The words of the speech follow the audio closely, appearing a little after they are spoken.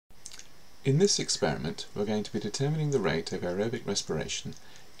In this experiment, we're going to be determining the rate of aerobic respiration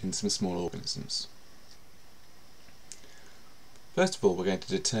in some small organisms. First of all, we're going to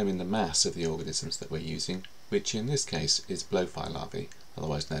determine the mass of the organisms that we're using, which in this case is blowfly larvae,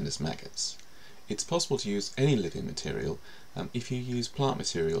 otherwise known as maggots. It's possible to use any living material. If you use plant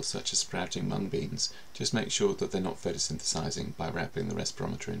materials such as sprouting mung beans, just make sure that they're not photosynthesizing by wrapping the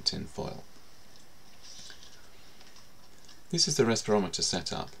respirometer in tin foil. This is the respirometer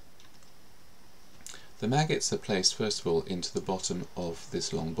setup. The maggots are placed first of all into the bottom of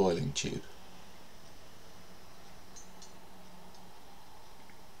this long boiling tube.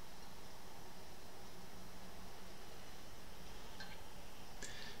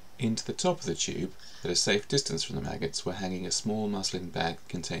 Into the top of the tube, at a safe distance from the maggots, we're hanging a small muslin bag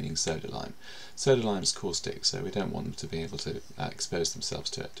containing soda lime. Soda lime is caustic, so we don't want them to be able to expose themselves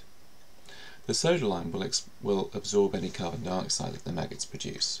to it. The soda lime will absorb any carbon dioxide that the maggots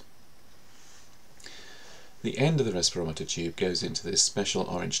produce. The end of the respirometer tube goes into this special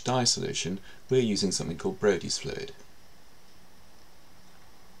orange dye solution. We're using something called Brodie's fluid.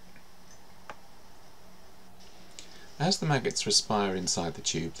 As the maggots respire inside the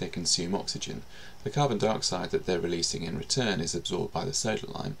tube, they consume oxygen. The carbon dioxide that they're releasing in return is absorbed by the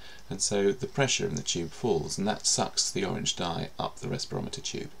soda lime, and so the pressure in the tube falls, and that sucks the orange dye up the respirometer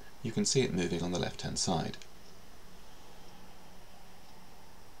tube. You can see it moving on the left-hand side.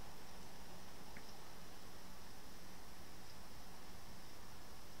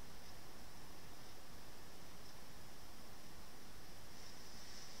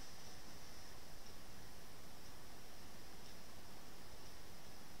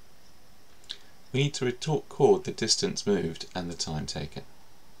 We need to record the distance moved and the time taken.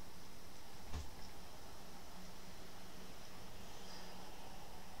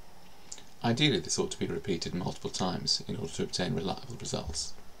 Ideally, this ought to be repeated multiple times in order to obtain reliable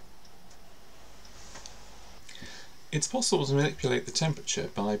results. It's possible to manipulate the temperature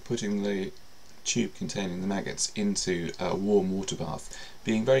by putting the tube containing the maggots into a warm water bath,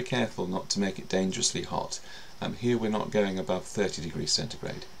 being very careful not to make it dangerously hot. Here we're not going above 30 degrees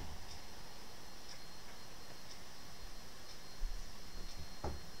centigrade.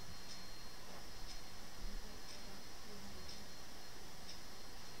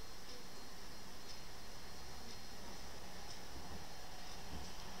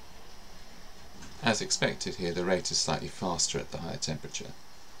 As expected here, the rate is slightly faster at the higher temperature.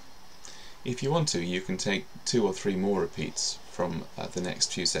 If you want to, you can take 2 or 3 more repeats from the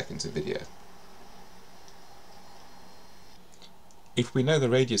next few seconds of video. If we know the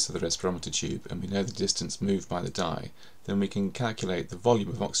radius of the respirometer tube and we know the distance moved by the dye, then we can calculate the volume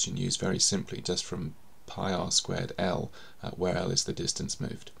of oxygen used very simply just from pi r squared L, where L is the distance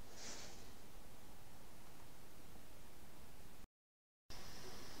moved.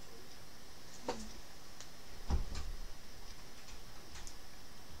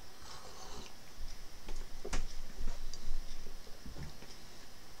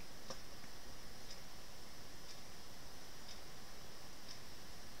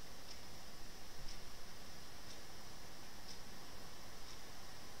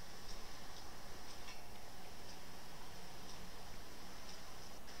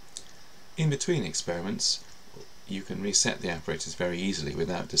 In between experiments, you can reset the apparatus very easily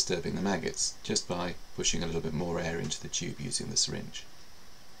without disturbing the maggots, just by pushing a little bit more air into the tube using the syringe.